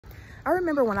I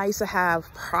remember when I used to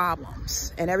have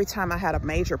problems, and every time I had a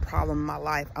major problem in my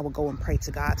life, I would go and pray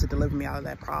to God to deliver me out of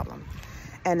that problem.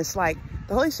 And it's like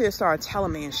the Holy Spirit started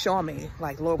telling me and showing me,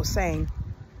 like Lord was saying,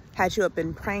 had you have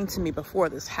been praying to me before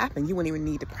this happened, you wouldn't even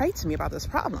need to pray to me about this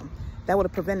problem. That would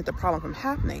have prevented the problem from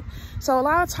happening. So a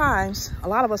lot of times, a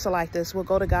lot of us are like this. We'll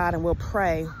go to God and we'll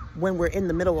pray when we're in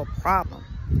the middle of a problem.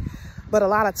 But a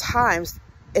lot of times,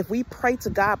 if we pray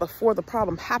to God before the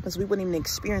problem happens, we wouldn't even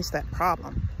experience that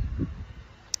problem.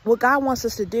 What God wants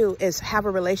us to do is have a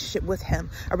relationship with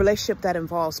him, a relationship that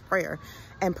involves prayer.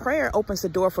 And prayer opens the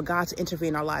door for God to intervene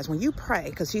in our lives. When you pray,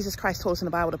 because Jesus Christ told us in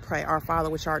the Bible to pray, our Father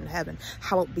which art in heaven,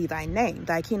 hallowed be thy name.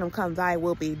 Thy kingdom come, thy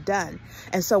will be done.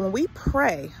 And so when we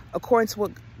pray, according to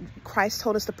what Christ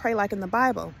told us to pray like in the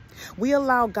Bible, we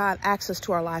allow God access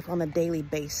to our life on a daily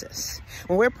basis.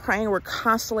 When we're praying, we're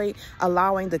constantly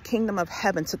allowing the kingdom of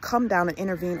heaven to come down and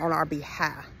intervene on our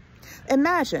behalf.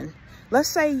 Imagine, let's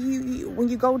say when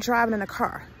you go driving in a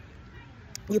car,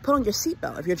 you put on your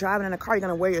seatbelt. If you're driving in a car, you're going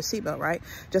to wear your seatbelt, right?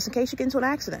 Just in case you get into an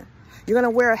accident. You're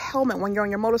going to wear a helmet when you're on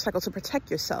your motorcycle to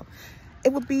protect yourself.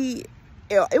 It would be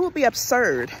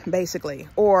absurd, basically,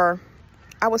 or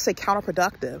I would say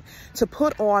counterproductive, to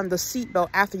put on the seatbelt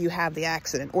after you have the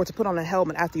accident, or to put on a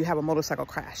helmet after you have a motorcycle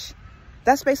crash.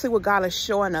 That's basically what God is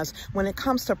showing us when it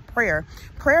comes to prayer.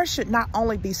 Prayer should not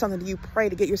only be something that you pray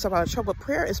to get yourself out of trouble, but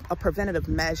prayer is a preventative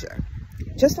measure.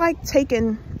 Just like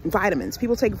taking vitamins.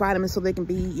 People take vitamins so they can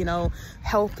be, you know,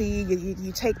 healthy.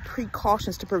 You take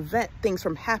precautions to prevent things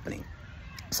from happening.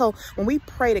 So when we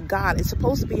pray to God, it's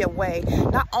supposed to be a way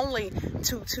not only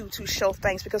to show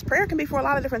thanks, because prayer can be for a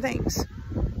lot of different things.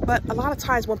 But a lot of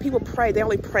times when people pray, they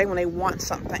only pray when they want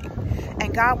something.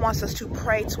 And God wants us to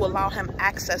pray to allow him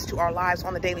access to our lives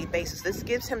on a daily basis. This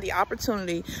gives him the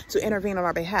opportunity to intervene on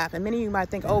our behalf. And many of you might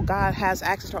think, oh, God has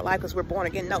access to our life because we're born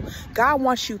again. No, God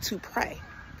wants you to pray.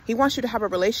 He wants you to have a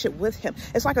relationship with him.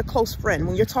 It's like a close friend.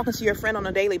 When you're talking to your friend on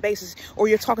a daily basis, or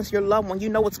you're talking to your loved one, you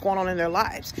know what's going on in their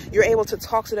lives. You're able to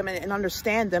talk to them and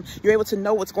understand them. You're able to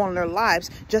know what's going on in their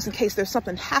lives just in case there's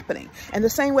something happening. And the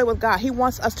same way with God, he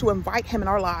wants us to invite him in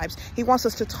our lives. He wants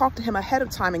us to talk to him ahead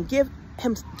of time and give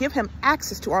him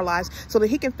access to our lives so that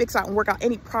he can fix out and work out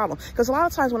any problem. Because a lot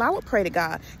of times when I would pray to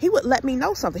God, he would let me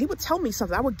know something. He would tell me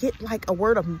something. I would get like a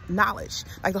word of knowledge.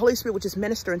 Like the Holy Spirit would just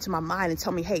minister into my mind and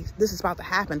tell me, hey, this is about to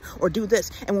happen, or do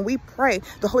this. And when we pray,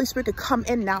 the Holy Spirit could come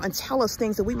in now and tell us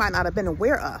things that we might not have been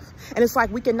aware of. And it's like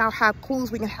we can now have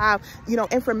clues. We can have, you know,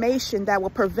 information that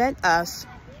will prevent us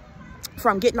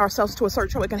from getting ourselves to a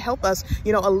certain trouble. It can help us,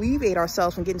 you know, alleviate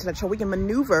ourselves from getting to that trouble. We can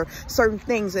maneuver certain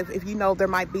things if you know there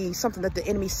might be something that the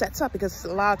enemy sets up, because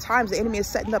a lot of times the enemy is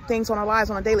setting up things on our lives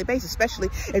on a daily basis, especially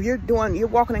if you're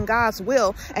walking in God's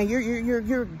will and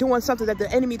you're doing something that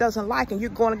the enemy doesn't like and you're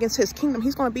going against his kingdom.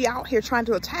 He's going to be out here trying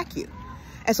to attack you.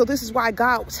 And so this is why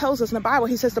God tells us in the Bible,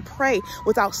 he says to pray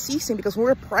without ceasing, because when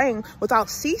we're praying without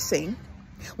ceasing,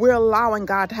 we're allowing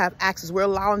God to have access. We're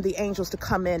allowing the angels to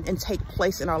come in and take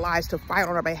place in our lives, to fight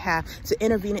on our behalf, to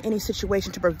intervene in any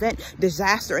situation, to prevent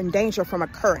disaster and danger from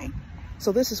occurring.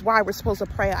 So this is why we're supposed to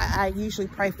pray. I usually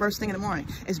pray first thing in the morning.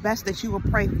 It's best that you will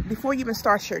pray before you even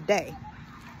start your day.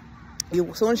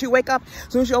 As soon as you wake up,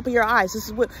 as soon as you open your eyes, this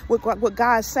is what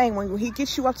God is saying. When he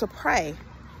gets you up to pray,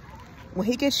 when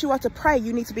he gets you up to pray,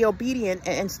 you need to be obedient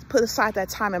and put aside that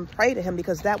time and pray to him,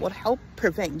 because that will help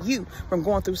prevent you from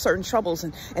going through certain troubles.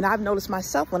 And I've noticed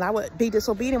myself, when I would be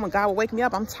disobedient, when God would wake me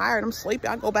up, I'm tired, I'm sleepy,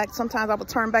 I go back. Sometimes I would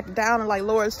turn back down and like,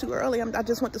 Lord, it's too early. I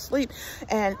just went to sleep.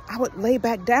 And I would lay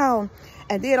back down.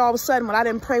 And then all of a sudden, when I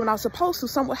didn't pray when I was supposed to,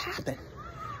 something would happen.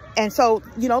 And so,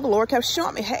 you know, the Lord kept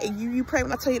showing me, hey, you pray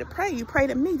when I tell you to pray. You pray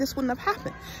to me, this wouldn't have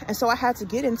happened. And so I had to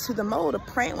get into the mode of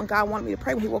praying when God wanted me to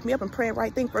pray, when he woke me up, and praying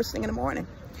right thing first thing in the morning.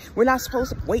 We're not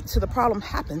supposed to wait till the problem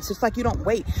happens. It's like you don't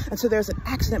wait until there's an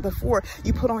accident before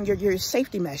you put on your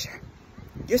safety measure.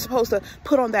 You're supposed to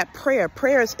put on that prayer.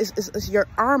 Prayer is your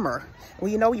armor.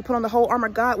 Well, you know, you put on the whole armor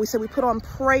of God. We said we put on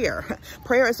prayer.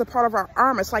 Prayer is a part of our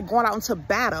armor. It's like going out into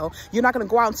battle. You're not going to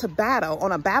go out into battle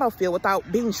on a battlefield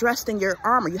without being dressed in your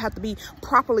armor. You have to be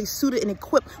properly suited and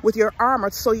equipped with your armor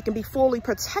so you can be fully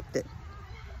protected.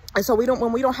 And so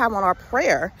when we don't have on our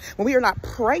prayer, when we are not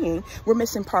praying, we're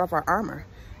missing part of our armor.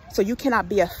 So you cannot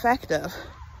be effective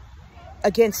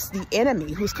against the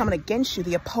enemy who's coming against you,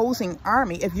 the opposing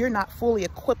army, if you're not fully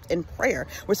equipped in prayer.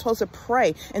 We're supposed to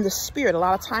pray in the Spirit. A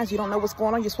lot of times you don't know what's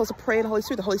going on. You're supposed to pray in the Holy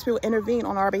Spirit. The Holy Spirit will intervene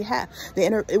on our behalf.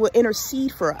 It will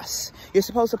intercede for us. You're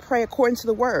supposed to pray according to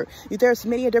the word. There's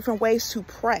many different ways to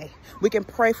pray. We can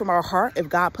pray from our heart. If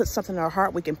God puts something in our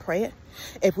heart, we can pray it.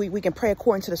 If we can pray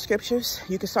according to the scriptures,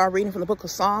 you can start reading from the book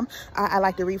of Psalm. I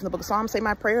like to read from the book of Psalm, say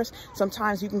my prayers.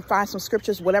 Sometimes you can find some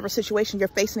scriptures, whatever situation you're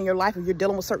facing in your life, if you're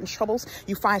dealing with certain troubles,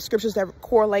 you find scriptures that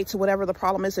correlate to whatever the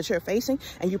problem is that you're facing,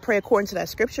 and you pray according to that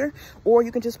scripture. Or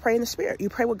you can just pray in the Spirit. You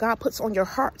pray what God puts on your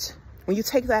heart. When you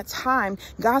take that time,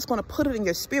 God's going to put it in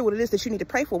your spirit, what it is that you need to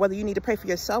pray for, whether you need to pray for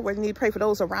yourself, whether you need to pray for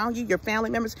those around you, your family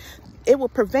members. It will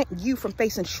prevent you from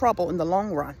facing trouble in the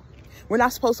long run. We're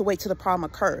not supposed to wait till the problem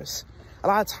occurs. A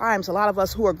lot of times, a lot of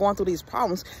us who are going through these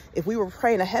problems, if we were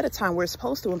praying ahead of time, we're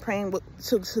supposed to, and praying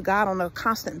to God on a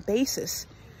constant basis,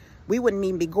 we wouldn't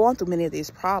even be going through many of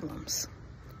these problems.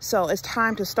 So it's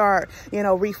time to start,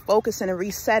 refocusing and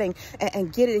resetting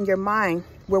and get it in your mind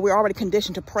where we're already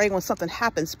conditioned to pray when something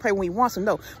happens, pray when we want to.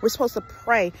 No, we're supposed to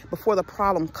pray before the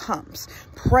problem comes.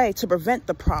 Pray to prevent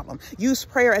the problem. Use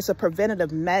prayer as a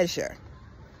preventative measure.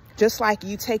 Just like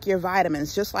you take your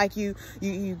vitamins, just like you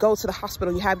go to the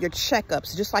hospital, you have your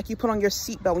checkups, just like you put on your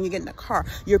seatbelt when you get in the car.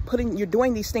 You're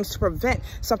doing these things to prevent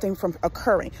something from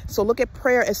occurring. So look at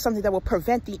prayer as something that will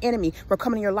prevent the enemy from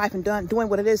coming in your life and doing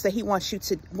what it is that he wants you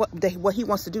to, what he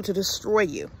wants to do to destroy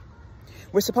you.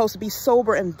 We're supposed to be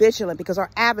sober and vigilant because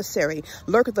our adversary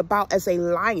lurketh about as a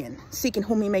lion, seeking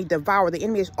whom he may devour. The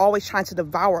enemy is always trying to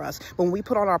devour us. But when we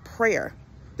put on our prayer,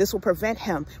 this will prevent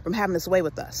him from having his way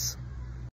with us.